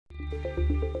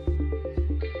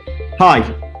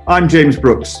Hi, I'm James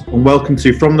Brooks, and welcome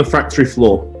to From the Factory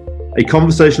Floor, a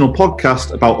conversational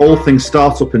podcast about all things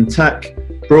startup and tech,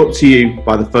 brought to you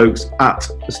by the folks at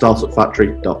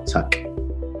thestartupfactory.tech.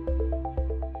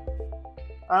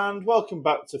 And welcome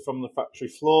back to From the Factory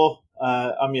Floor.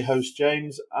 I'm your host,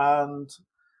 James, and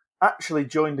actually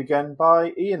joined again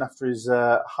by Ian after his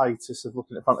hiatus of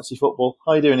looking at fantasy football.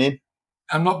 How are you doing, Ian?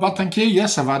 I'm not bad, thank you.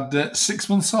 Yes, I've had 6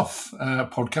 months off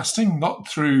podcasting, not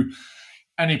through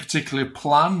any particular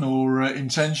plan or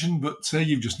intention, but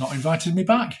you've just not invited me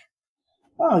back.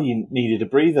 Oh, you needed a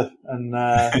breather, and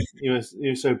you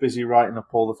were so busy writing up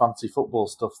all the fantasy football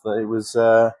stuff that it was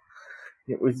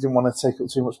we didn't want to take up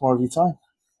too much more of your time.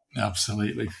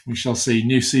 Absolutely, we shall see.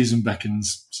 New season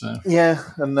beckons. So yeah,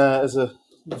 and as a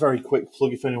very quick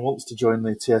plug, if anyone wants to join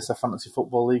the TSF Fantasy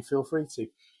Football League, feel free to.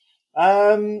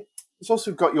 It's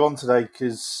also got you on today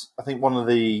because I think one of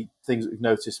the things that we've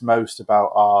noticed most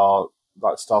about our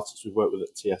startups we've worked with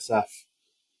at TSF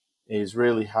is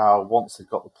really how once they've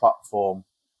got the platform,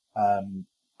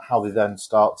 how they then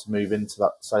start to move into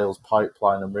that sales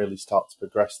pipeline and really start to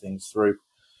progress things through.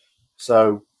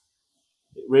 So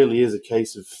it really is a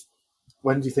case of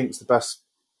when do you think is the best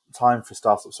time for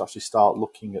startups to actually start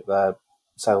looking at their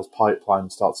sales pipeline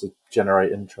and start to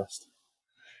generate interest?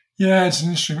 Yeah, it's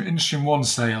an interesting one,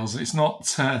 sales. It's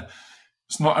not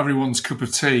everyone's cup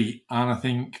of tea, and I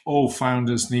think all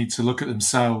founders need to look at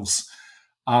themselves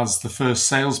as the first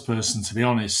salesperson, to be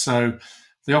honest. So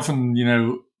they often,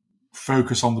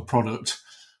 focus on the product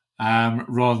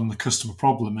rather than the customer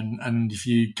problem. And if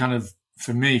you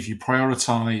if you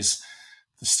prioritize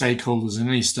the stakeholders in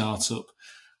any startup,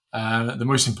 the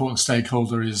most important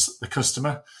stakeholder is the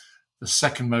customer. The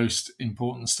second most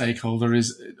important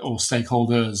stakeholders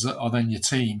are then your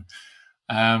team.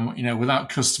 Without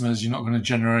customers, you're not going to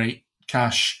generate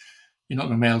cash. You're not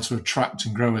going to be able to attract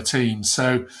and grow a team.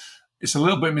 So it's a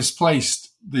little bit misplaced,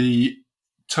 the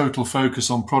total focus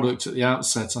on product at the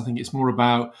outset. I think it's more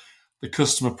about the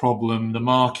customer problem, the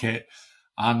market,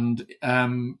 and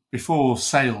before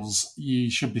sales, you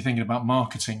should be thinking about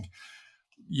marketing.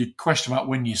 Your question about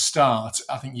when you start,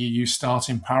 I think you start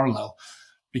in parallel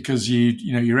because your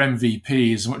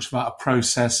MVP is much about a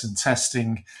process and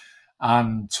testing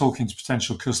and talking to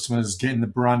potential customers, getting the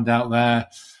brand out there,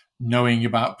 knowing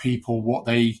about people, what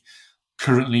they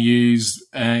currently use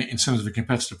in terms of a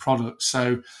competitive product.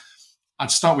 So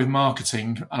I'd start with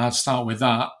marketing, and I'd start with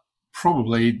that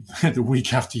probably the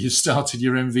week after you started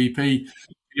your MVP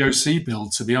POC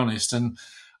build, to be honest. And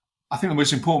I think the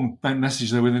most important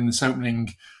message there within this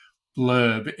opening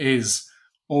blurb is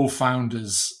all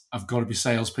founders have got to be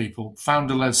salespeople.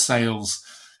 Founder-led sales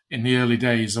in the early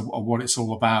days are what it's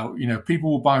all about.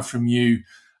 People will buy from you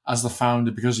as the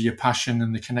founder because of your passion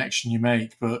and the connection you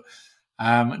make, but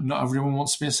not everyone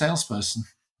wants to be a salesperson.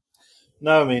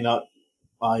 No, I mean,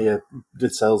 I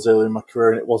did sales early in my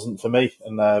career and it wasn't for me.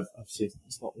 And obviously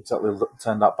it's not exactly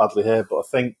turned out badly here, but I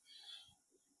think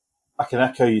I can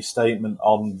echo your statement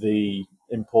on the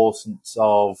importance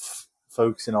of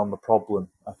focusing on the problem.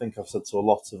 I think I've said to a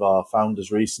lot of our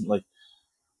founders recently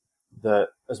that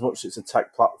as much as it's a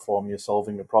tech platform, you're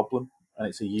solving a problem, and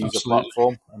it's a user Absolutely.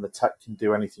 platform, and the tech can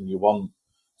do anything you want.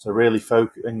 So really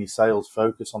focus in your sales,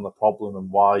 focus on the problem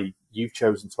and why you've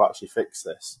chosen to actually fix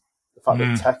this. The fact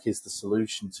that tech is the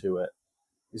solution to it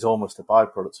is almost a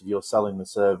byproduct of your selling the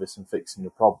service and fixing the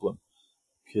problem,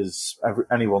 because every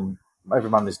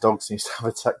man his dog seems to have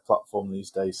a tech platform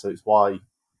these days. So it's why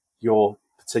your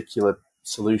particular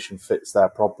solution fits their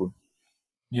problem.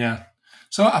 Yeah.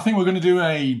 So I think we're going to do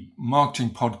a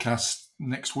marketing podcast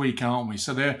next week, aren't we?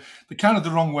 So they're kind of the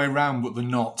wrong way around, but they're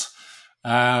not.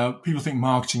 People think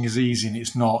marketing is easy, and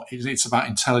it's not. It's about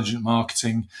intelligent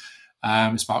marketing.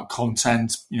 It's about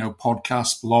content,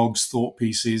 podcasts, blogs, thought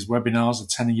pieces, webinars,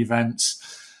 attending events,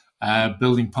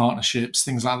 building partnerships,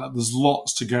 things like that. There's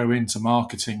lots to go into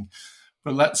marketing.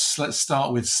 But let's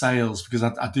start with sales, because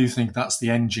I do think that's the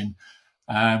engine.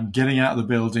 Getting out of the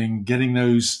building, getting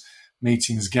those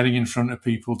meetings, getting in front of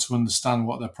people to understand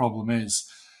what their problem is.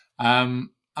 And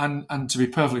to be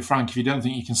perfectly frank, if you don't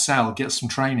think you can sell, get some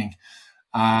training.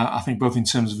 I think both in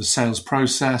terms of the sales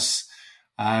process,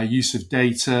 use of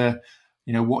data,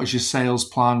 what is your sales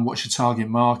plan? What's your target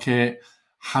market?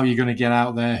 How are you going to get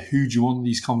out there? Who do you want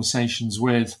these conversations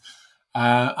with?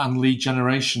 And lead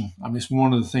generation. I mean, it's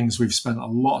one of the things we've spent a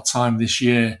lot of time this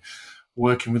year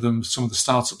working with them, some of the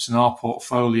startups in our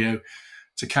portfolio,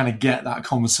 to kind of get that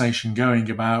conversation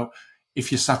going about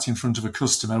if you're sat in front of a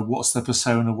customer, what's their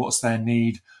persona, what's their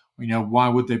need, why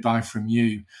would they buy from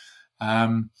you?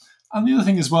 And the other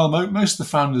thing as well, most of the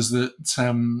founders that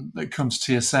come to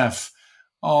TSF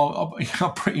are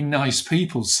pretty nice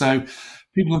people. So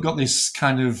people have got this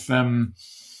kind of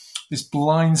this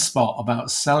blind spot about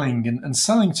selling, and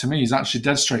selling to me is actually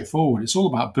dead straightforward. It's all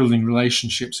about building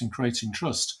relationships and creating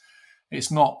trust. It's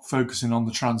not focusing on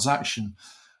the transaction.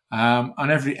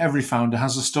 And every founder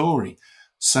has a story.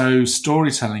 So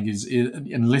storytelling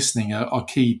and listening are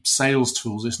key sales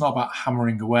tools. It's not about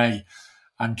hammering away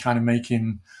and kind of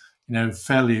making,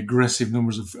 fairly aggressive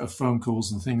numbers of phone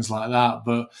calls and things like that.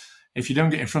 But if you don't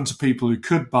get in front of people who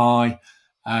could buy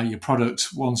your product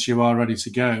once you are ready to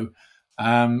go,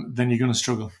 then you're going to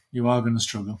struggle. You are going to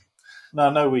struggle. Now,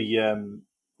 I know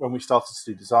when we started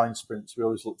to do design sprints, we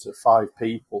always looked at 5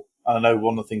 people. And I know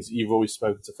one of the things that you've always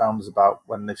spoken to founders about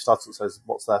when they've started to say,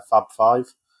 what's their Fab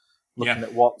 5? Looking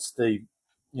at what's the,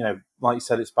 like you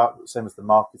said, it's about the same as the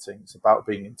marketing. It's about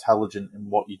being intelligent in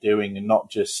what you're doing and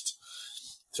not just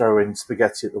throwing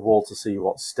spaghetti at the wall to see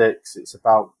what sticks. It's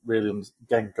about really,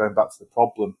 again, going back to the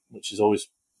problem, which is always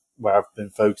where I've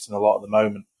been focusing a lot at the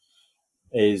moment,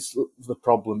 is the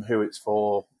problem, who it's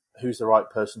for, who's the right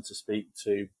person to speak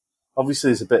to. Obviously,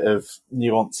 there's a bit of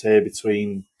nuance here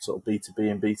between sort of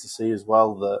B2B and B2C as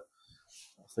well, that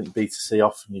I think B2C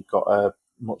often you've got a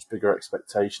much bigger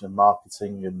expectation of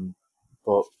marketing,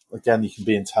 but again, you can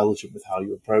be intelligent with how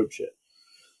you approach it.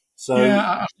 So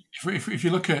yeah, if you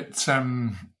look at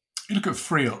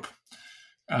FreeUp,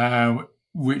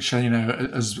 which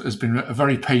has been a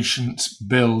very patient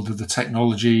build of the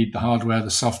technology, the hardware,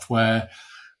 the software.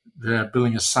 They're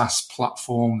building a SaaS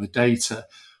platform, the data.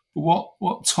 But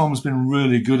what Tom's been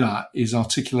really good at is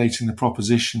articulating the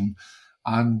proposition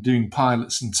and doing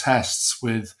pilots and tests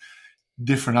with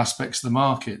different aspects of the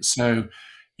market. So,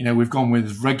 we've gone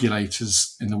with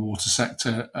regulators in the water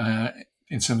sector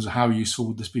in terms of how useful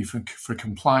would this be for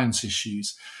compliance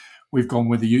issues. We've gone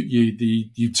with the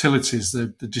utilities,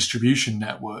 the distribution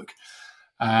network,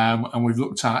 and we've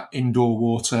looked at indoor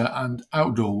water and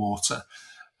outdoor water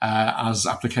as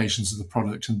applications of the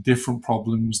product, and different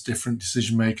problems, different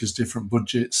decision makers, different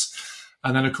budgets.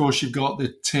 And then, of course, you've got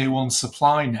the tier 1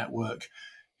 supply network,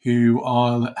 who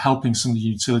are helping some of the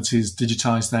utilities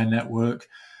digitize their network,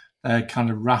 their kind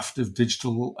of raft of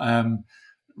digital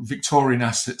Victorian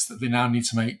assets that they now need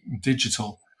to make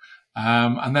digital.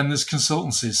 And then there's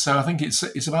consultancies. So I think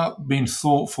it's about being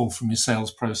thoughtful from your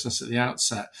sales process at the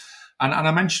outset. And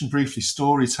I mentioned briefly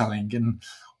storytelling, and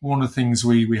one of the things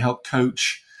we help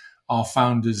coach our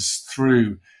founders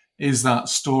through is that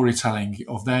storytelling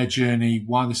of their journey,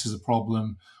 why this is a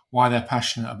problem, why they're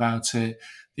passionate about it,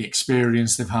 the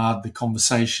experience they've had, the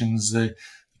conversations, the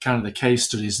kind of the case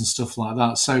studies and stuff like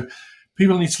that. So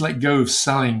people need to let go of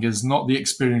selling as not the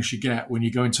experience you get when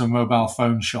you go into a mobile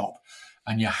phone shop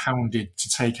and you're hounded to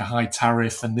take a high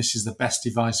tariff and this is the best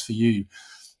device for you.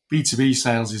 B2B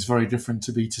sales is very different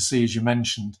to B2C, as you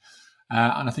mentioned.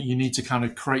 And I think you need to kind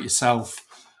of create yourself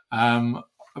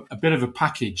a bit of a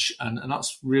package. And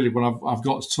that's really what I've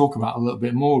got to talk about a little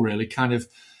bit more, really, kind of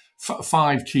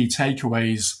 5 key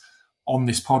takeaways on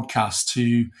this podcast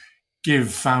to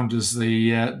give founders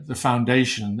the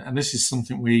foundation. And this is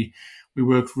something we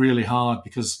work really hard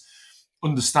because,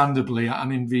 understandably,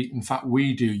 and in fact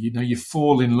we do, you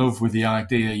fall in love with the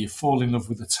idea, you fall in love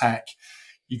with the tech,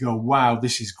 you go, wow,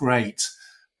 this is great,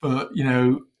 but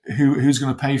who's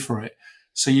going to pay for it?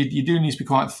 So you do need to be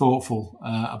quite thoughtful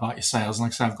about your sales. And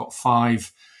like I said, I've got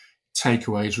 5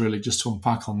 takeaways really just to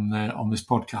unpack on this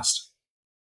podcast.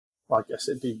 Well, I guess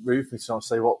it'd be rude for me to not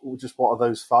say what are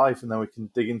those 5, and then we can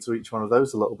dig into each one of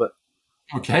those a little bit.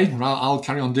 Okay, well, I'll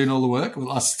carry on doing all the work.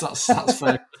 Well, that's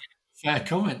fair. Fair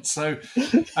comment. So,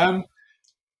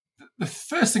 the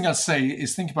first thing I'd say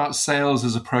is think about sales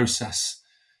as a process.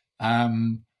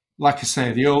 Like I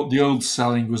say, the old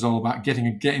selling was all about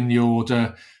getting the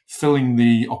order, filling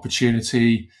the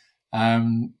opportunity,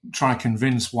 try to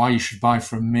convince why you should buy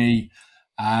from me,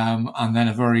 and then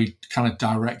a very kind of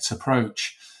direct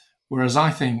approach. Whereas I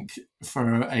think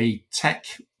for a tech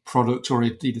product or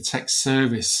indeed a tech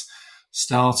service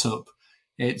startup,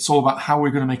 it's all about how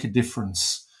we're going to make a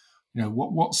difference.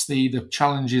 What's the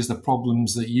challenges, the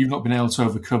problems that you've not been able to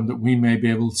overcome that we may be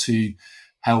able to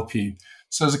help you.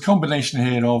 So there's a combination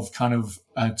here of kind of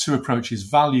 2 approaches,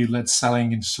 value-led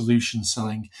selling and solution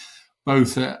selling,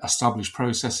 both established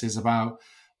processes about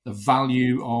the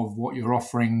value of what you're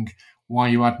offering, why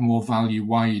you add more value,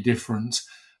 why you're different,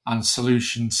 and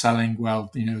solution selling, well,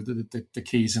 the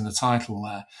keys in the title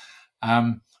there.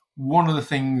 One of the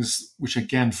things which,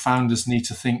 again, founders need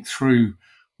to think through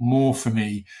more for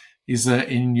me is that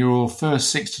in your first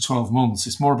 6 to 12 months,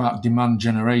 it's more about demand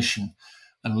generation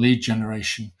and lead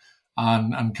generation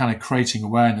and kind of creating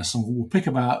awareness. And we'll pick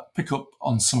up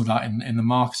on some of that in the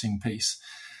marketing piece.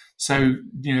 So,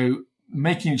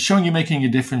 showing you're making a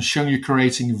difference, showing you're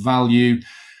creating value,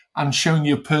 and showing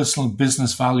your personal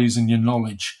business values and your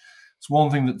knowledge. It's one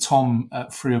thing that Tom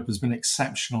at FreeUp has been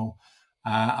exceptional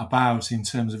about in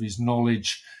terms of his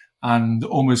knowledge and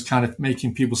almost kind of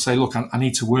making people say, look, I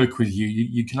need to work with you.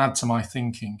 You can add to my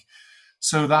thinking.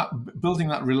 So that building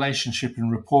that relationship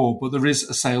and rapport, but there is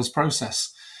a sales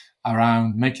process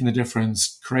around making the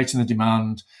difference, creating the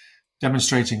demand,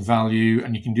 demonstrating value,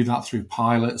 and you can do that through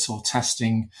pilots or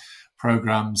testing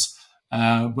programs,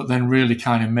 but then really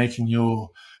kind of making your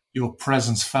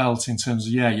presence felt in terms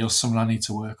of, you're someone I need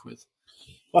to work with.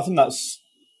 I think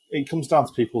it comes down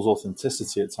to people's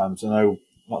authenticity at times. I know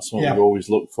that's something we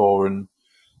always look for, and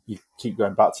you keep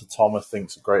going back to Tom. I think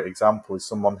it's a great example. Is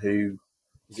someone who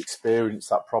has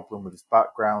experienced that problem with his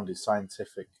background, his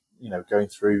scientific, going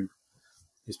through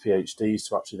his PhDs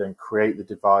to actually then create the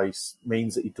device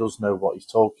means that he does know what he's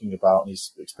talking about and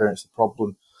he's experienced the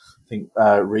problem. I think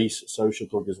Reese at Social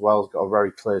Plug as well has got a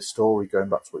very clear story going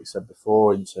back to what he said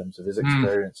before in terms of his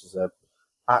experience as an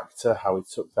actor, how he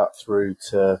took that through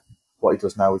to what he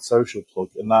does now with Social Plug.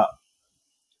 And that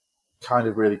kind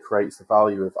of really creates the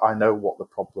value of, I know what the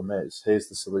problem is, here's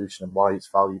the solution and why it's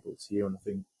valuable to you. And I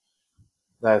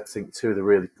think two of the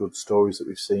really good stories that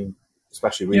we've seen,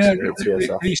 especially recently at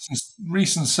TSF.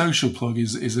 Reese's Social Plug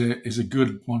is a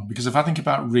good one, because if I think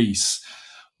about Reese,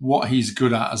 what he's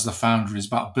good at as the founder is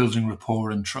about building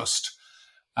rapport and trust.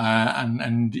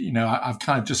 I've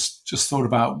kind of just thought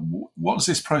about what does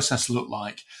this process look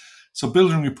like? So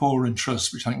building rapport and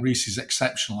trust, which I think Reese is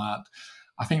exceptional at.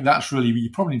 I think that's really, you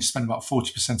probably need to spend about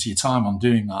 40% of your time on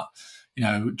doing that.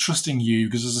 Trusting you,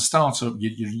 because as a startup,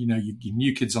 you're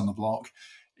new kids on the block.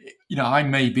 I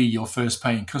may be your first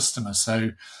paying customer.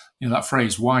 So, that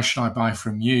phrase, why should I buy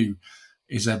from you,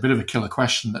 is a bit of a killer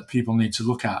question that people need to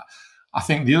look at. I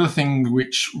think the other thing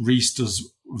which Reese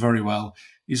does very well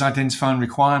is identifying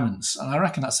requirements. And I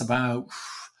reckon that's about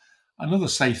another,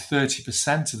 say,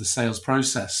 30% of the sales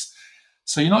process.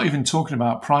 So you're not even talking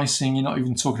about pricing. You're not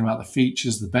even talking about the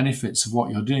features, the benefits of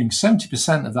what you're doing.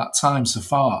 70% of that time so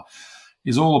far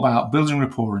is all about building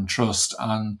rapport and trust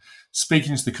and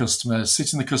speaking to the customer,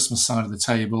 sitting the customer side of the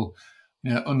table,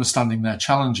 understanding their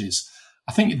challenges.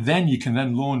 I think then you can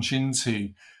then launch into,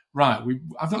 right,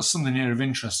 I've got something here of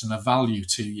interest and of value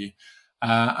to you.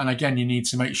 And again, you need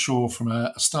to make sure from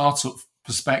a startup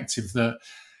perspective that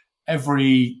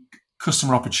every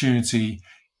customer opportunity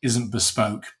isn't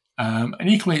bespoke. And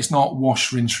equally, it's not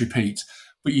wash, rinse, repeat,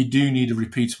 but you do need a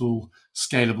repeatable,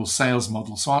 scalable sales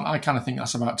model. So I kind of think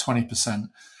that's about 20%.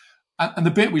 And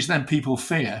the bit which then people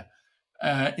fear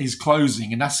is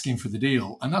closing and asking for the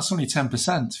deal. And that's only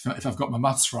 10%, if I've got my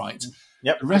maths right.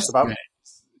 Yep, the rest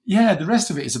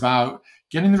of it is about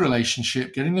getting the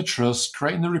relationship, getting the trust,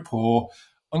 creating the rapport,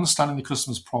 understanding the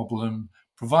customer's problem,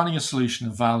 providing a solution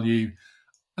of value.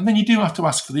 And then you do have to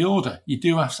ask for the order. You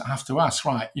do have to ask,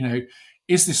 right,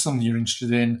 is this something you're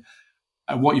interested in?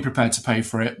 What you're prepared to pay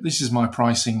for it? This is my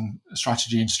pricing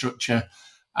strategy and structure.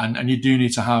 And you do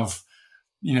need to have,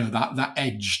 that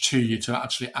edge to you to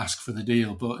actually ask for the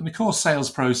deal. But in the core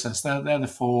sales process, they're the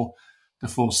four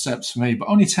steps for me. But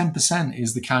only 10%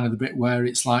 is the kind of the bit where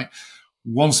it's like,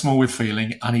 once more with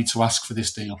feeling, I need to ask for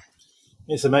this deal.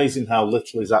 It's amazing how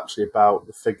little is actually about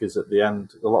the figures at the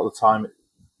end. A lot of the time,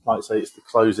 like say, it's the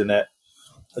closing it,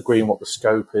 agreeing what the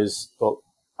scope is, but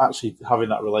actually having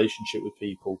that relationship with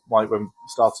people, like when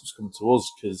startups come to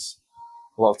us, because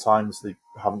a lot of times they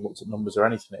haven't looked at numbers or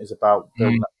anything. It is about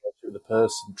building that relationship with the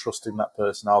person, trusting that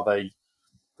person. Are they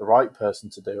the right person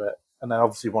to do it? And then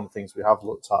obviously one of the things we have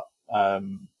looked at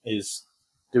is,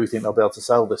 do we think they'll be able to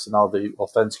sell this and are they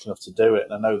authentic enough to do it?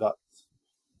 And I know that's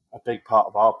a big part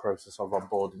of our process of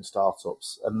onboarding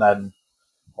startups. And then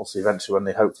obviously eventually when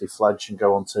they hopefully fledge and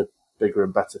go on to bigger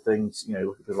and better things,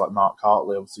 look at people like Mark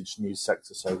Hartley, obviously just knew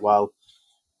sector so well.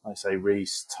 Like I say,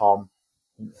 Reese, Tom,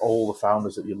 all the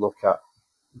founders that you look at,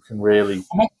 you can really...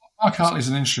 Mark Hartley is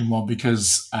an interesting one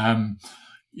because,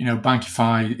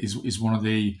 Bankify is one of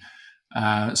the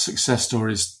success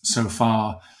stories so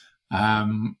far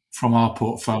from our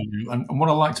portfolio. And what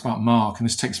I liked about Mark, and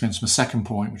this takes me into my second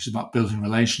point, which is about building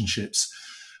relationships.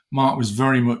 Mark was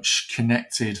very much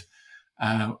connected,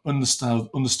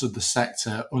 understood the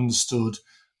sector, understood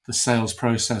the sales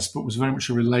process, but was very much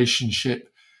a relationship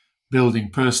building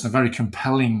person, a very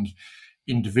compelling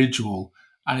individual.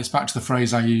 And it's back to the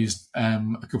phrase I used a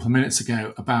couple of minutes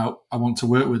ago about, I want to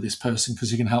work with this person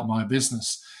because he can help my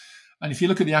business. And if you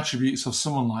look at the attributes of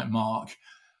someone like Mark,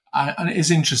 and it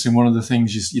is interesting, one of the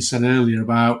things you said earlier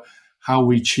about how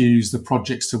we choose the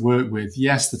projects to work with.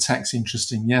 Yes, the tech's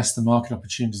interesting. Yes, the market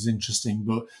opportunity is interesting.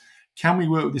 But can we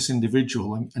work with this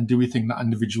individual, and do we think that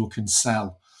individual can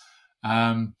sell?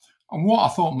 And what I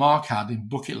thought Mark had in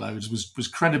Bucket Loads was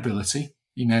credibility.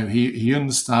 He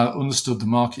understood the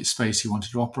market space he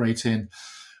wanted to operate in,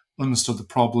 understood the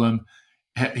problem.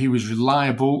 He was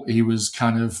reliable. He was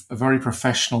kind of a very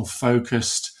professional,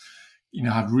 focused,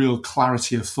 had real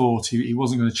clarity of thought. He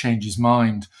wasn't going to change his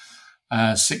mind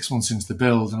 6 months into the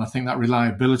build. And I think that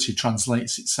reliability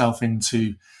translates itself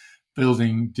into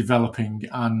building, developing,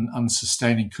 and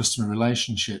sustaining customer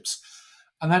relationships.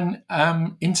 And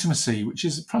then intimacy, which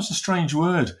is perhaps a strange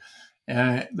word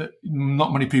that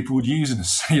not many people would use in a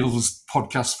sales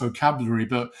podcast vocabulary.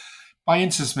 But by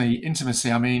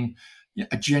intimacy, I mean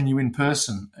a genuine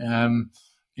person.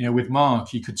 With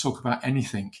Mark, you could talk about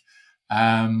anything.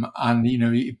 And,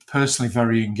 personally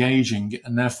very engaging.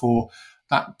 And therefore,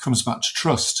 that comes back to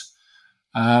trust.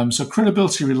 So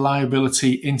credibility,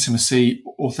 reliability, intimacy,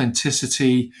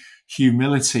 authenticity,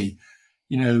 humility.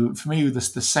 For me, the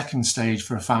second stage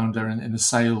for a founder in the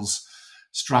sales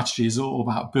strategy is all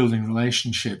about building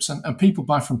relationships, and people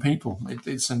buy from people.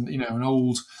 It's an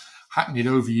old hackneyed,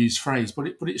 overused phrase, but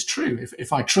it's true.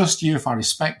 If I trust you, if I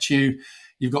respect you,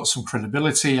 you've got some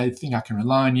credibility, I think I can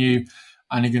rely on you,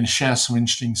 and you're going to share some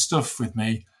interesting stuff with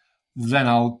me, then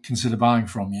I'll consider buying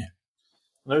from you.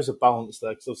 And there's a balance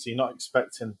there, because obviously you're not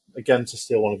expecting, again, to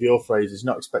steal one of your phrases,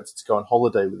 you're not expected to go on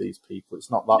holiday with these people.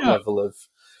 It's not that level of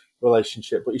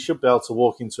relationship, but you should be able to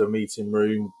walk into a meeting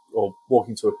room or walk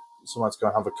into somewhere to go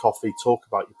and have a coffee, talk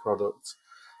about your product,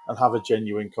 and have a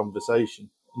genuine conversation.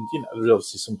 And there's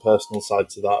obviously some personal side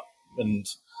to that and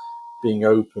being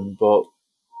open, but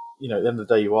at the end of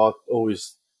the day, you are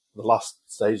always, the last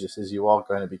stage is you are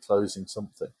going to be closing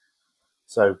something.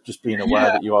 So just being aware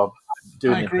that you are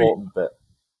doing the important bit.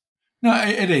 No,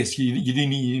 it is.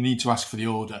 You need to ask for the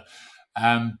order.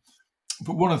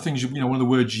 But one of the things, one of the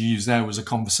words you used there was a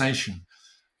conversation.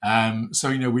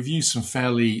 So we've used some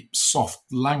fairly soft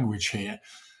language here.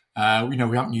 We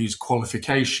haven't used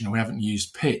qualification, we haven't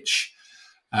used pitch,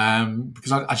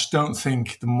 because I just don't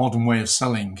think the modern way of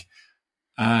selling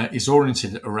is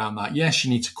oriented around that. Yes, you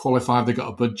need to qualify if they've got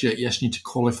a budget. Yes, you need to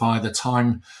qualify the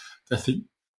time.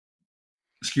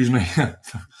 Excuse me.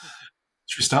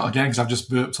 Should we start again? Because I've just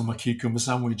burped on my cucumber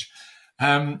sandwich.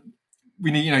 We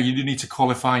need, you do need to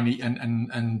qualify,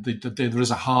 and there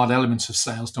is a hard element of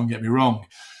sales. Don't get me wrong,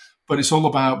 but it's all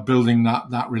about building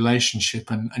that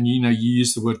relationship. And you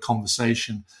use the word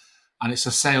conversation, and it's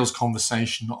a sales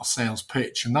conversation, not a sales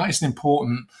pitch. And that is an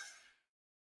important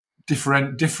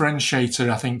differentiator,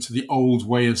 I think, to the old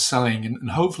way of selling.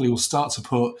 And hopefully, we'll start to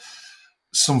put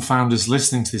some founders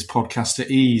listening to this podcast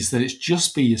at ease that it's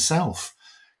just be yourself.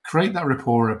 Create that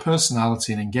rapport, a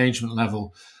personality and engagement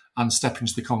level, and step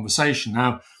into the conversation.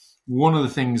 Now, one of the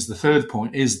things, the third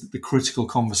point, is the critical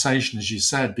conversation, as you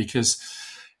said, because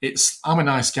I'm a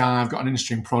nice guy, I've got an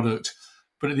interesting product,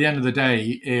 but at the end of the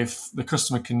day, if the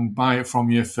customer can buy it from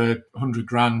you for 100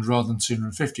 grand rather than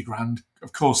 250 grand,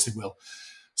 of course they will.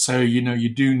 So,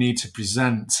 you do need to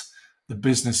present the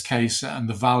business case and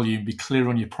the value, be clear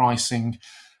on your pricing,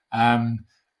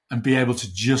 and be able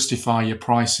to justify your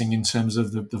pricing in terms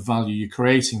of the value you're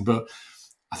creating. But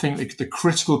I think the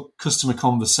critical customer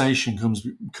conversation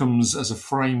comes as a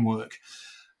framework.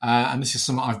 And this is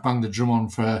something I've banged the drum on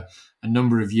for a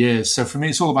number of years. So for me,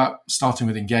 it's all about starting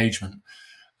with engagement.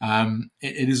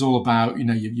 It is all about,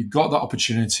 you've got that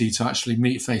opportunity to actually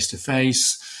meet face to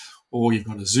face, or you've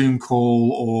got a Zoom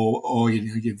call, or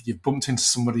you've bumped into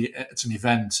somebody at an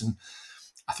event. And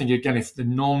I think, again, if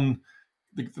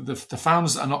the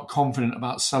founders that are not confident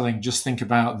about selling, just think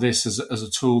about this as a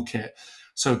toolkit.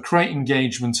 So create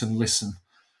engagement and listen.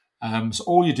 So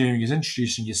all you're doing is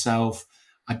introducing yourself,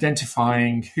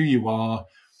 identifying who you are,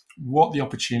 what the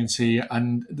opportunity,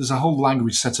 and there's a whole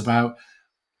language set about,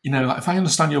 if I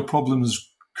understand your problems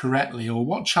correctly, or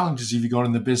what challenges have you got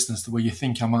in the business where you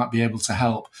think I might be able to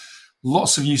help.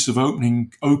 Lots of use of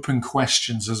open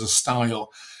questions as a style,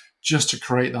 just to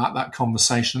create that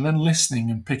conversation, and then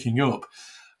listening and picking up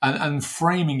and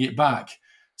framing it back.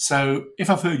 So if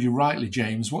I've heard you rightly,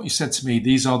 James, what you said to me,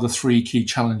 these are the 3 key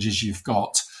challenges you've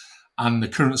got, and the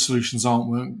current solutions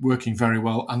aren't working very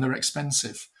well, and they're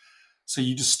expensive. So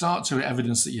you just start to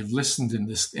evidence that you've listened in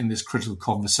this critical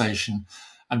conversation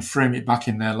and frame it back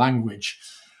in their language.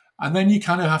 And then you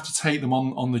kind of have to take them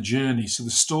on the journey. So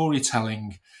the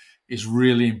storytelling is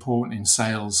really important in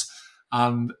sales.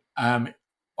 And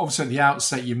obviously at the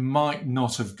outset, you might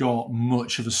not have got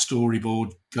much of a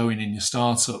storyboard going in your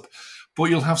startup, but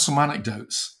you'll have some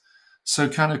anecdotes. So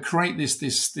kind of create this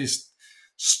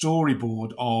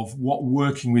storyboard of what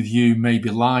working with you may be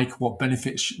like, what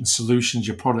benefits and solutions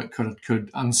your product could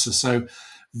answer. So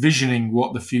visioning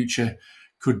what the future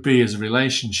could be as a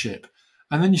relationship.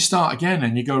 And then you start again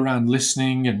and you go around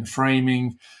listening and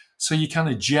framing. So you kind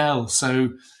of gel.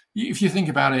 So if you think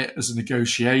about it as a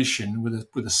negotiation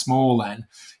with a small N,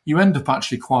 you end up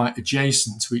actually quite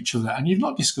adjacent to each other. And you've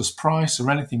not discussed price or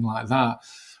anything like that,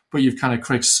 but you've kind of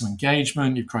created some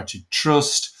engagement, you've created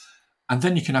trust, and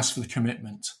then you can ask for the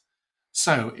commitment.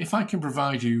 So if I can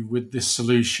provide you with this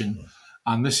solution,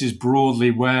 and this is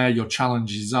broadly where your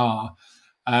challenges are,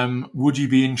 would you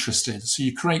be interested? So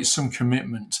you create some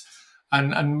commitment.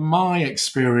 And my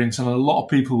experience, and a lot of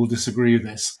people will disagree with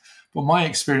this, but my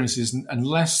experience is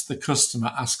unless the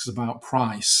customer asks about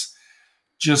price,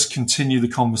 just continue the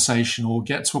conversation or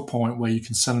get to a point where you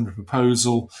can send them a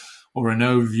proposal or an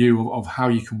overview of how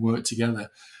you can work together.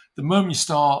 The moment you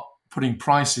start putting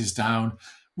prices down,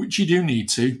 which you do need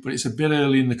to, but it's a bit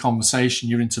early in the conversation,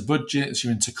 you're into budgets,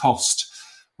 you're into cost,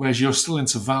 whereas you're still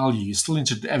into value, you're still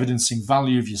into evidencing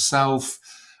value of yourself,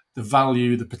 the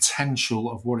value, the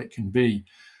potential of what it can be.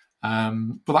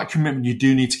 But that commitment, you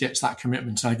do need to get to that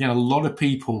commitment. And again, a lot of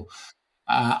people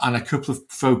and a couple of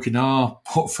folk in our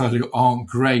portfolio aren't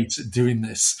great at doing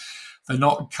this. They're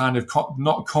not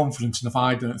not confident enough,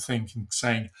 I don't think, in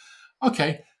saying,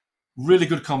 okay, really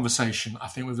good conversation. I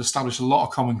think we've established a lot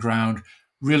of common ground.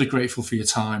 Really grateful for your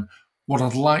time. What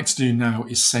I'd like to do now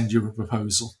is send you a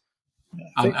proposal.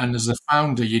 And as a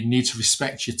founder, you need to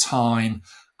respect your time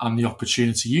and the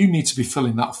opportunity. You need to be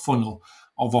filling that funnel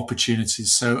of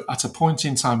opportunities. So at a point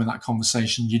in time in that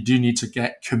conversation, you do need to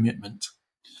get commitment.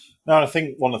 No, I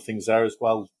think one of the things there as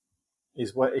well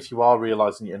is if you are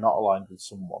realising you're not aligned with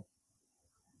someone,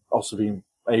 also being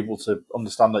able to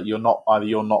understand that you're not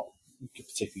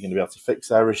particularly going to be able to fix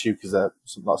their issue because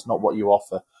that's not what you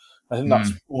offer. I think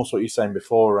that's almost what you're saying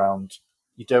before around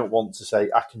you don't want to say,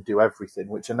 I can do everything,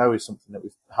 which I know is something that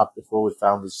we've had before with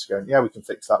founders going, yeah, we can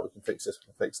fix that, we can fix this, we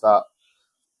can fix that.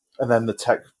 And then the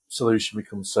tech solution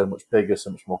becomes so much bigger,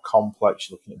 so much more complex.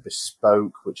 You're looking at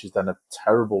bespoke, which is then a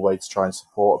terrible way to try and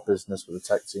support a business with a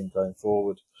tech team going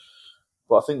forward.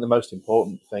 But I think the most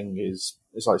important thing is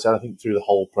like I said, I think through the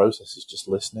whole process is just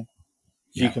listening.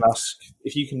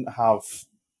 If you can have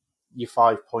your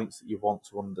 5 points that you want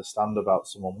to understand about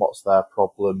someone, what's their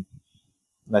problem,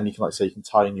 and then you can, like I say, you can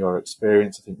tie in your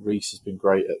experience. I think Reese has been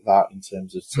great at that in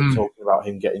terms of talking about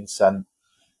him getting sent,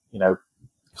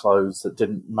 clothes that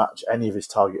didn't match any of his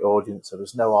target audience, so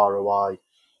there's no ROI.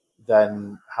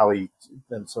 Then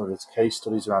some of his case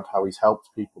studies around how he's helped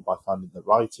people by finding the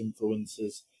right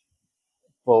influencers.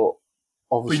 But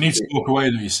obviously, you need to walk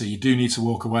away, though. You see, you do need to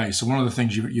walk away. So one of the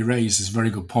things you raised is a very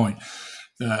good point.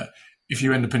 That if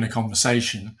you end up in a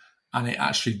conversation and it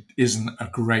actually isn't a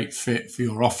great fit for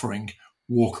your offering,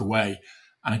 walk away.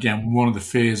 And again, one of the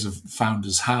fears of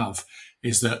founders have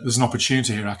is that there's an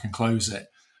opportunity here, I can close it,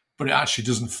 but it actually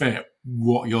doesn't fit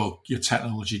what your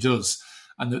technology does.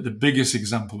 And the biggest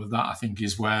example of that, I think,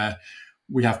 is where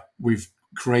we've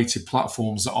created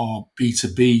platforms that are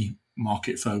B2B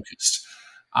market focused,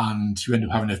 and you end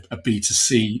up having a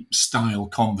B2C style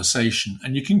conversation.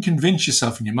 And you can convince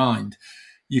yourself in your mind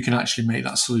you can actually make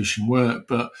that solution work,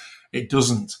 but it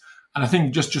doesn't. And I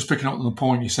think just picking up on the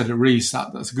point you said at Reese,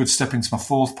 that's a good step into my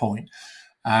fourth point.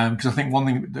 Because I think one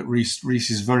thing that Reese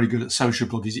is very good at Social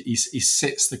Plug is he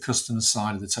sits the customer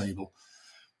side of the table.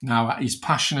 Now, he's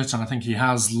passionate, and I think he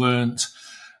has learnt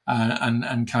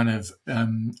and kind of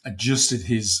adjusted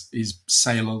his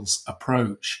sales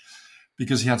approach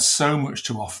because he had so much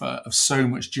to offer of so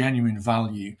much genuine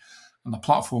value. And the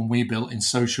platform we built in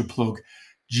Social Plug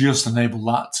just enabled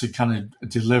that to kind of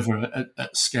deliver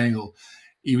at scale.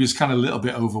 He was kind of a little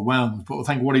bit overwhelmed, but I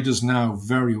think what he does now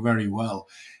very, very well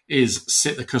is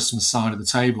sit the customer side of the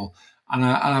table. And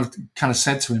I've kind of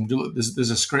said to him, look, there's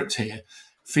a script here: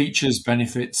 features,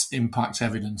 benefits, impact,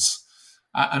 evidence.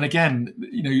 And again,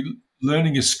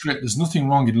 learning a script, there's nothing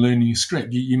wrong in learning a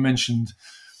script. You mentioned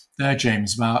there,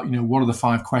 James, about, what are the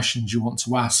 5 questions you want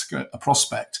to ask a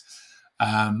prospect,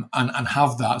 and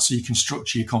have that so you can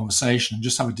structure your conversation and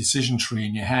just have a decision tree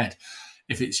in your head.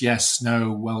 If it's yes,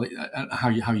 no, well, how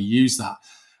you use that.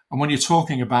 And when you're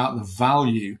talking about the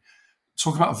value,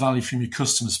 talk about value from your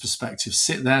customer's perspective.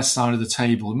 Sit their side of the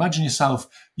table. Imagine yourself,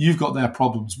 you've got their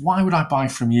problems. Why would I buy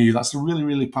from you? That's a really,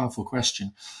 really powerful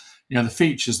question. The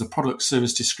features, the product,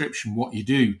 service description, what you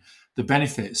do, the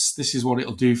benefits, this is what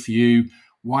it'll do for you,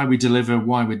 why we deliver,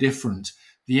 why we're different,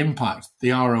 the impact,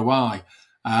 the ROI.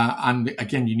 And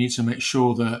again, you need to make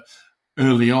sure that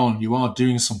early on you are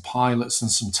doing some pilots and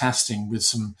some testing with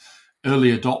some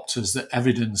early adopters that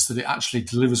evidence that it actually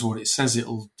delivers what it says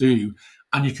it'll do,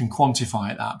 and you can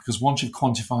quantify that, because once you've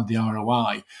quantified the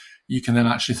ROI, you can then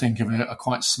actually think of a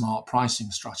quite smart pricing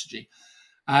strategy.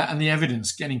 And the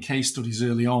evidence, getting case studies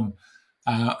early on.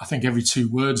 I think every 2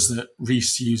 words that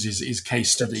Reese uses is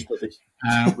case study.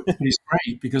 But it's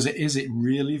great because it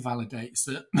really validates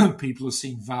that people have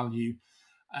seen value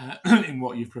in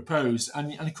what you've proposed,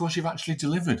 and of course you've actually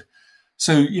delivered.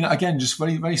 So, again, just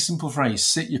very, very simple phrase: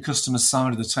 sit your customer's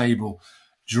side of the table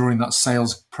during that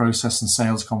sales process and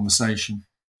sales conversation.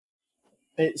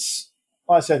 It's,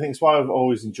 like I say, I think it's why I've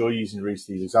always enjoyed using Reece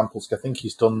these examples. I think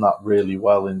he's done that really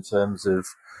well in terms of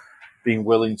being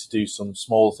willing to do some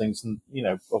small things, and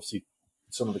obviously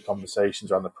some of the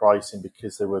conversations around the pricing,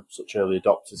 because they were such early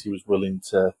adopters, he was willing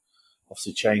to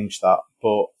obviously change that.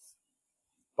 But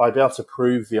by being able to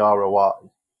prove the ROI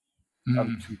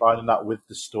and combining that with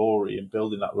the story and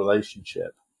building that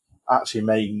relationship actually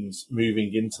means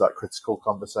moving into that critical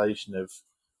conversation of,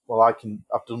 well, I've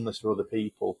done this for other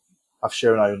people. I've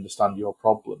shown I understand your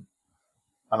problem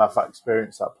and I've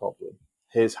experienced that problem.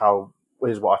 Here's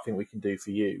what I think we can do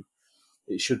for you.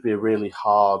 It should be a really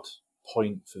hard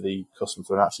point for the customer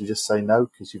to actually just say no,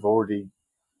 because you've already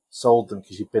sold them,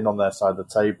 because you've been on their side of the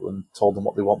table and told them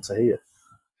what they want to hear.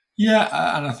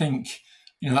 Yeah, and I think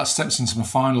that steps into my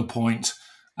final point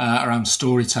around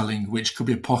storytelling, which could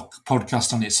be a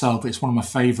podcast on itself. It's one of my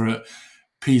favourite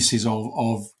pieces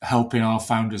of helping our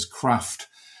founders craft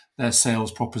their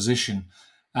sales proposition.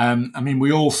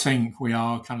 We all think we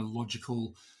are kind of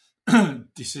logical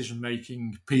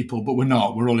decision-making people, but we're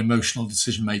not. We're all emotional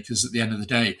decision makers at the end of the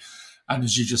day. And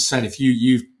as you just said, if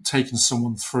you've taken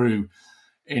someone through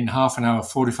in half an hour,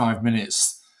 45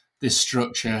 minutes, this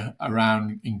structure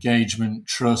around engagement,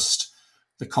 trust,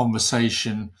 the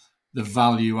conversation, the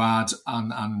value add,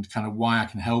 and kind of why I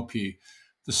can help you,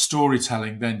 the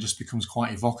storytelling then just becomes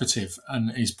quite evocative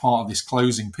and is part of this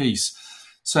closing piece.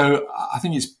 So I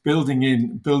think it's building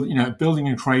and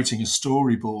creating a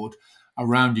storyboard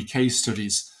around your case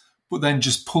studies, but then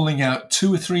just pulling out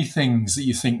 2 or 3 things that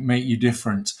you think make you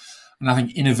different. And I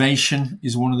think innovation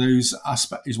is one of those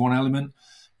aspects, is one element.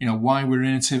 Why we're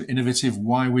innovative,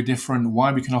 why we're different,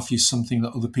 why we can offer you something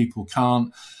that other people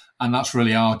can't. And that's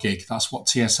really our gig. That's what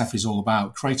TSF is all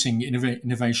about, creating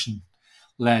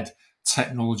innovation-led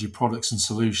technology products and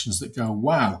solutions that go,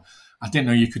 wow, I didn't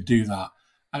know you could do that.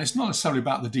 And it's not necessarily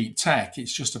about the deep tech.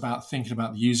 It's just about thinking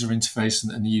about the user interface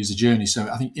and the user journey. So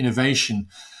I think innovation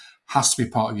has to be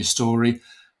part of your story.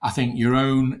 I think your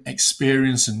own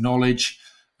experience and knowledge.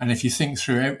 And if you think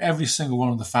through every single one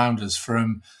of the founders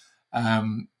from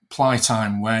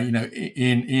Plytime, where,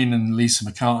 Ian and Lisa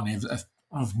McCartney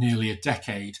of nearly a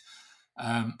decade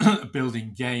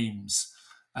building games,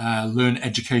 learn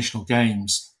educational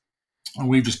games. And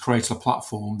we've just created a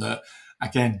platform that,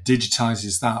 again,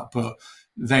 digitizes that, but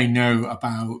they know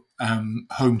about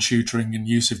home tutoring and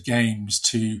use of games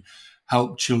to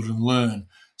help children learn.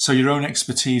 So your own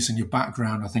expertise and your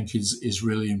background, I think, is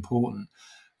really important.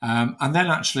 And then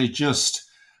actually just,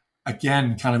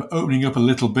 again, kind of opening up a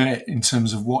little bit in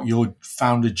terms of what your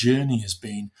founder journey has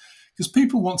been, because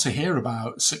people want to hear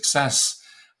about success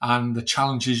and the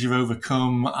challenges you've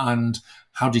overcome and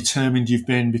how determined you've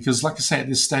been. Because, like I say, at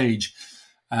this stage,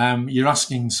 you're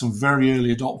asking some very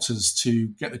early adopters to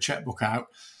get the checkbook out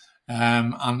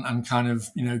and kind of,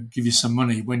 give you some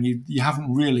money when you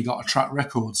haven't really got a track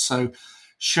record. So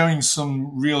showing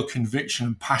some real conviction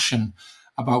and passion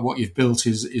about what you've built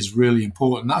is really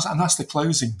important. That's the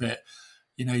closing bit.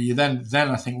 You then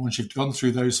I think once you've gone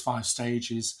through those 5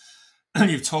 stages,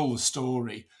 you've told the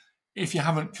story. If you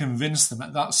haven't convinced them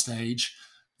at that stage,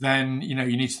 then you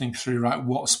need to think through, right,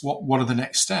 what are the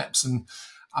next steps? And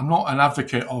I'm not an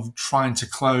advocate of trying to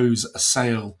close a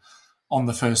sale on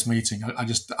the first meeting. I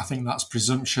think that's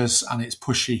presumptuous and it's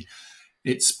pushy.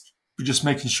 It's just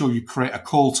making sure you create a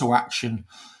call to action,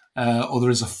 or there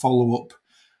is a follow-up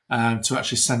to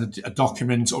actually send a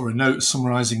document or a note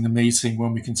summarising the meeting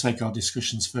when we can take our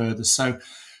discussions further. So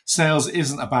sales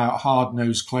isn't about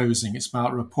hard-nosed closing. It's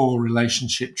about rapport,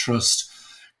 relationship, trust,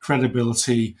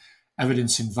 credibility,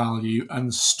 evidencing value,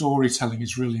 and storytelling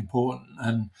is really important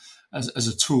and as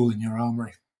a tool in your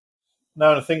armoury.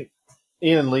 No, and I think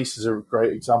Ian and Lisa's a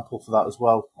great example for that as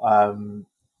well. I remember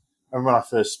when I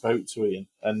first spoke to Ian,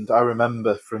 and I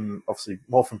remember from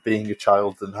being a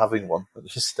child than having one at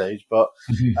this stage, but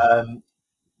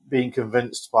being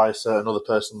convinced by a certain other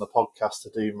person on the podcast to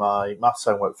do my maths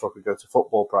homework before I could go to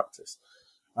football practice,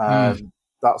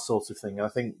 that sort of thing. And I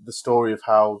think the story of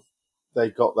how they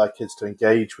got their kids to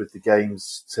engage with the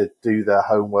games, to do their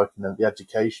homework and then the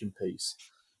education piece,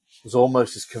 was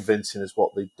almost as convincing as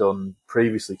what they'd done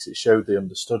previously, because it showed they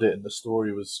understood it, and the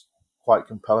story was quite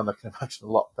compelling. I can imagine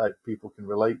a lot that people can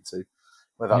relate to,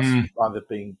 whether that's either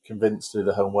being convinced through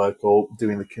the homework or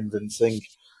doing the convincing.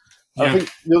 And I Yeah.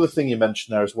 think the other thing you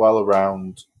mentioned there as well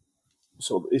around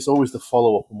sort of, it's always the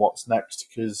follow up and what's next,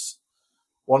 because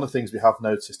one of the things we have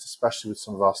noticed, especially with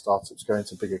some of our startups going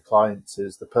to bigger clients,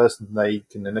 is the person they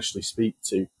can initially speak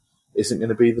to isn't going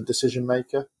to be the decision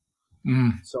maker.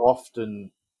 Mm. So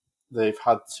often they've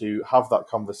had to have that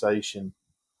conversation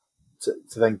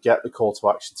to then get the call to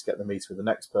action to get the meeting with the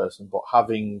next person, but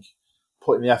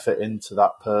putting the effort into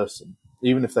that person,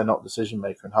 even if they're not decision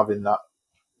maker, and having that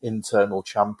internal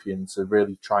champion to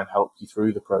really try and help you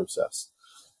through the process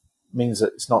means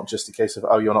that it's not just a case of,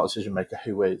 oh, you're not a decision maker,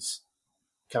 who is?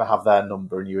 Can I have their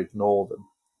number? And you ignore them.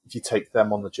 If you take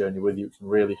them on the journey with you, it can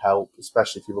really help,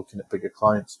 especially if you're looking at bigger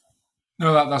clients.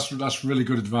 No, that's really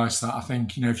good advice. That I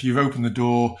think, if you've opened the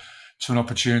door to an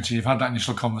opportunity, you've had that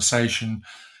initial conversation,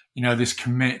 this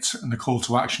commit and the call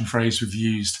to action phrase we've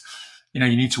used, you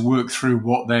need to work through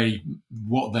what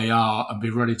they are and be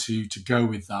ready to go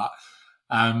with that.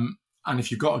 And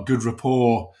if you've got a good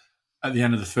rapport at the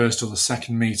end of the first or the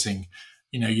second meeting,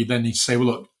 you then need to say, well,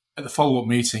 look, at the follow-up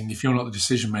meeting, if you're not the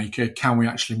decision maker, can we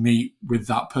actually meet with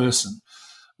that person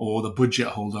or the budget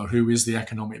holder who is the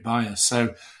economic buyer?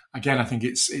 So again, I think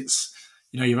it's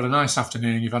you've had a nice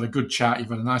afternoon, you've had a good chat, you've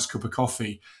had a nice cup of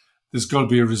coffee. There's got to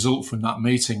be a result from that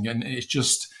meeting, and it's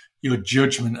just your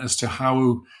judgment as to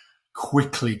how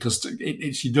quickly, because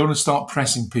you don't want to start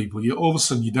pressing people. All of a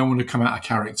sudden you don't want to come out of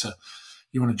character.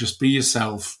 You want to just be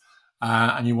yourself,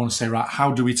 and you want to say, right,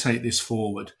 how do we take this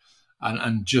forward?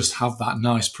 And just have that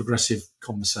nice progressive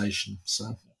conversation.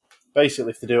 So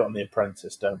basically, if they do it on The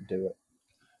Apprentice, don't do it.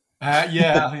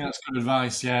 Yeah, I think that's good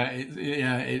advice. Yeah,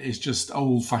 it's just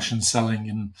old-fashioned selling,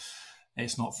 and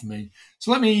it's not for me.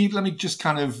 So let me just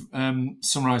kind of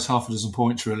summarize half a dozen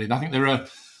points. Really, I think there are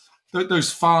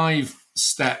those 5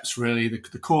 steps. Really, the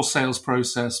core sales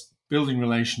process, building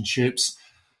relationships,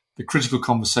 the critical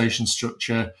conversation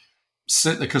structure,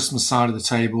 sit the customer side of the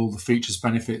table, the features,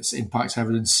 benefits, impact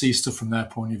evidence, see stuff from their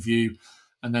point of view,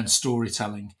 and then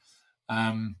storytelling.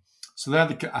 So they're,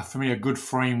 for me, a good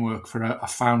framework for a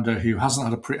founder who hasn't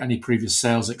had any previous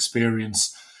sales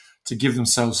experience to give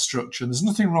themselves structure. And there's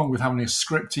nothing wrong with having a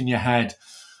script in your head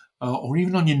or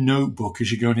even on your notebook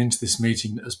as you're going into this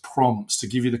meeting as prompts to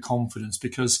give you the confidence,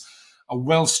 because a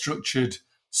well-structured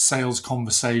sales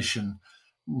conversation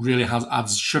really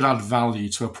should add value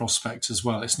to a prospect as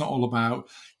well. It's not all about,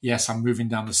 yes, I'm moving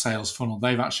down the sales funnel.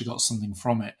 They've actually got something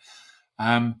from it.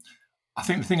 I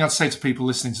think the thing I'd say to people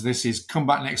listening to this is come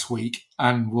back next week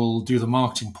and we'll do the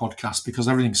marketing podcast, because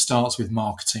everything starts with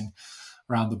marketing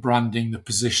around the branding, the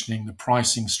positioning, the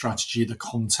pricing strategy, the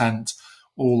content,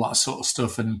 all that sort of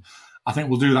stuff. And I think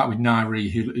we'll do that with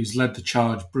Nairi, who's led the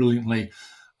charge brilliantly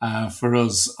for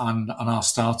us and our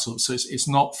startups. So it's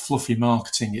not fluffy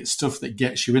marketing. It's stuff that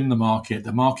gets you in the market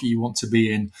you want to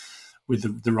be in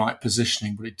with the right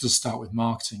positioning, but it does start with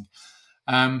marketing.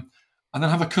 And then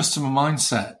have a customer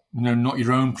mindset, not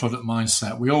your own product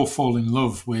mindset. We all fall in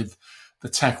love with the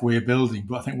tech we're building,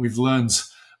 but I think we've learned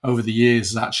over the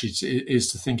years actually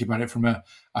is to think about it from a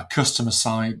customer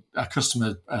side, a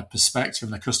customer perspective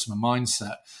and a customer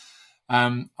mindset.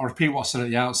 I'll repeat what I said at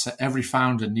the outset. Every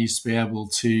founder needs to be able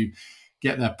to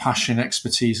get their passion,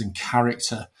 expertise and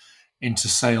character into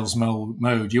sales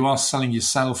mode. You are selling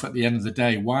yourself at the end of the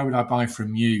day. Why would I buy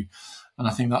from you? And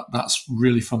I think that's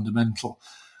really fundamental.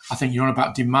 I think you're on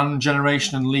about demand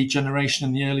generation and lead generation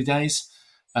in the early days.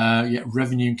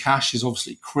 Revenue and cash is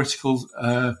obviously critical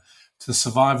to the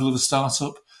survival of a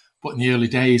startup. But in the early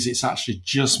days, it's actually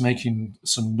just making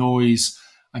some noise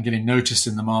and getting noticed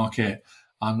in the market.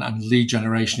 And lead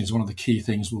generation is one of the key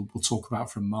things we'll talk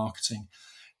about from marketing.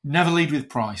 Never lead with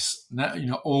price.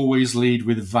 Always lead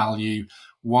with value,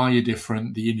 why you're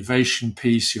different, the innovation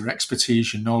piece, your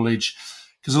expertise, your knowledge.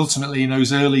 Because ultimately, in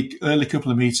those early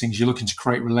couple of meetings, you're looking to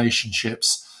create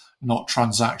relationships, not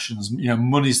transactions.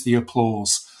 Money's the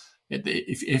applause.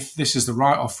 If this is the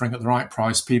right offering at the right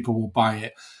price, people will buy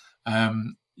it.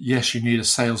 Yes, you need a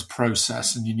sales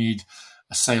process and you need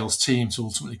a sales team to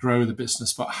ultimately grow the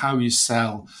business, but how you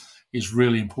sell is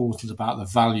really important about the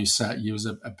value set you as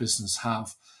a business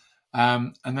have.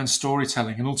 And then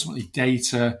storytelling and ultimately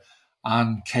data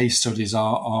and case studies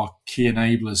are key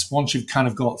enablers. Once you've kind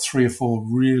of got 3 or 4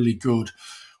 really good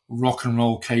rock and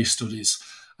roll case studies,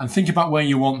 and think about where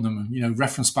you want them,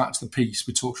 reference back to the piece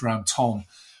we talked around Tom,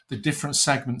 the different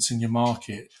segments in your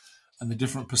market and the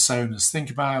different personas. Think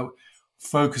about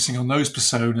focusing on those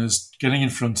personas, getting in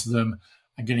front of them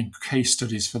and getting case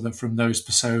studies from those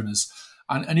personas,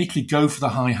 and equally go for the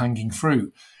high-hanging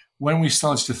fruit. When we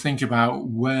started to think about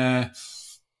where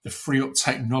the free up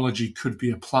technology could be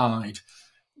applied,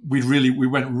 we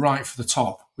went right for the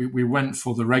top. We went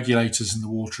for the regulators in the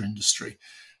water industry.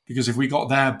 because if we got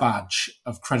their badge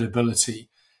of credibility,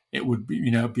 it would be,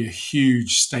 be a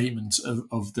huge statement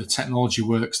of the technology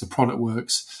works, the product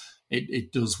works,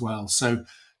 it does well. So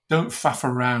don't faff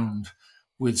around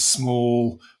with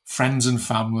small friends and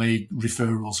family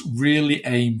referrals. Really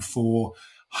aim for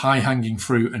high-hanging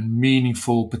fruit and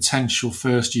meaningful potential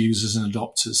first users and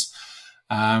adopters.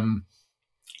 And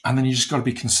then you just got to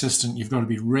be consistent. You've got to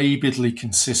be rabidly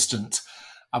consistent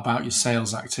about your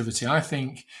sales activity. I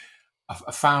think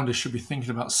a founder should be thinking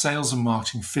about sales and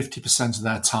marketing 50% of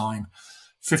their time,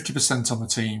 50% on the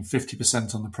team,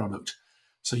 50% on the product.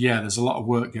 So yeah, there's a lot of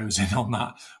work goes in on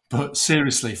that. But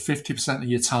seriously, 50% of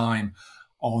your time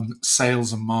on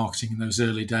sales and marketing in those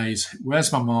early days.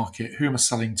 Where's my market? Who am I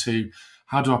selling to?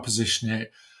 How do I position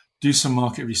it? Do some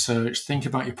market research. Think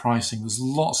about your pricing. There's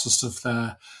lots of stuff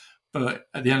there. But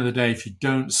at the end of the day, if you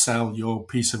don't sell your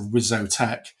piece of Wizzo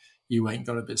tech, you ain't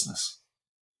got a business.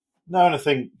 No, and I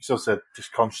think, as I said,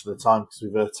 just conscious of the time because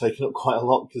we've taken up quite a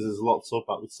lot because there's a lot to talk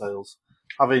about with sales.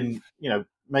 Having,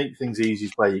 make things easy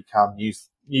where you can.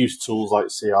 Use tools like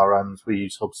CRMs. We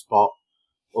use HubSpot.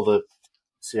 Other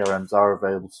CRMs are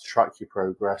available to track your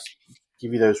progress,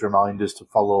 give you those reminders to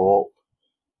follow up.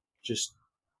 It's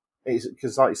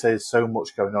because, like you say, there's so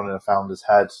much going on in a founder's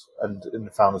head and in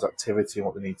the founder's activity and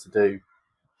what they need to do.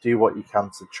 Do what you can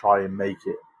to try and make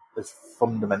it as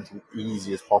fundamentally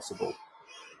easy as possible,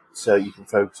 so you can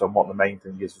focus on what the main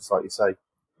thing is. It's like you say,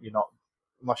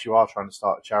 unless you are trying to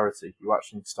start a charity, you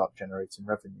actually need to start generating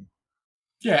revenue.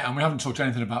 Yeah, and we haven't talked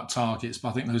anything about targets, but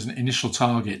I think those initial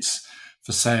targets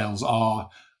for sales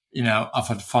are, I've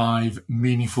had 5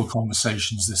 meaningful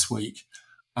conversations this week.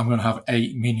 I'm going to have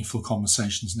 8 meaningful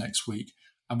conversations next week.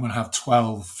 I'm going to have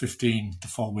 12, 15 the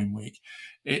following week.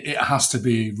 It has to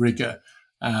be rigor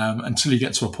until you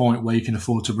get to a point where you can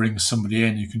afford to bring somebody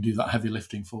in who can do that heavy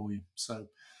lifting for you. So,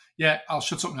 yeah, I'll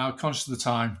shut up now, conscious of the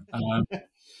time. I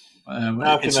can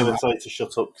never tell you to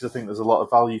shut up because I think there's a lot of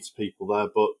value to people there.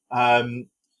 But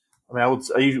we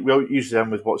usually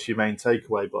end with what's your main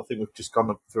takeaway, but I think we've just gone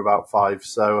up through about 5,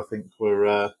 so I think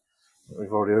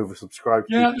we've already oversubscribed.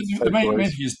 Yeah, the main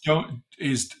thing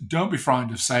is don't be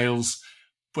frightened of sales,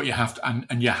 but you have to,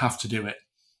 and you have to do it.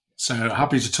 So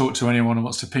happy to talk to anyone who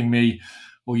wants to ping me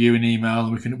or you an email,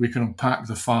 and we can unpack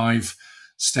the 5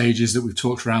 stages that we've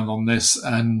talked around on this,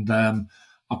 and I'll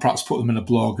perhaps put them in a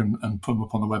blog and put them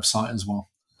up on the website as well.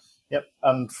 Yep,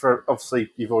 and for obviously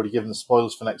you've already given the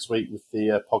spoilers for next week with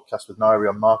the podcast with Nairi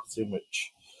on marketing,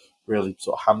 which really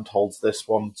sort of handholds this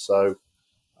one. So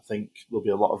I think there'll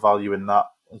be a lot of value in that,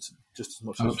 just as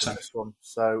much as the next one.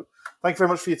 So thank you very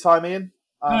much for your time, Ian.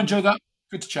 I enjoyed that.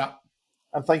 Good to chat.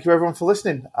 And thank you everyone for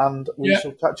listening, and we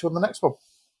shall catch you on the next one.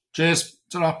 Cheers.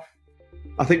 Ta-ra.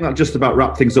 I think that just about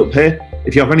wraps things up here.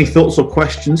 If you have any thoughts or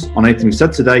questions on anything we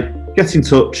said today, get in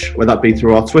touch, whether that be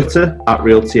through our Twitter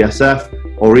 @RealTSF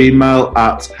or email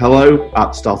at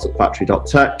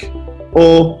hello@startupfactory.tech,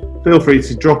 or feel free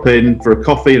to drop in for a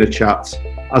coffee and a chat.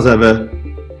 As ever,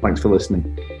 thanks for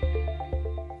listening.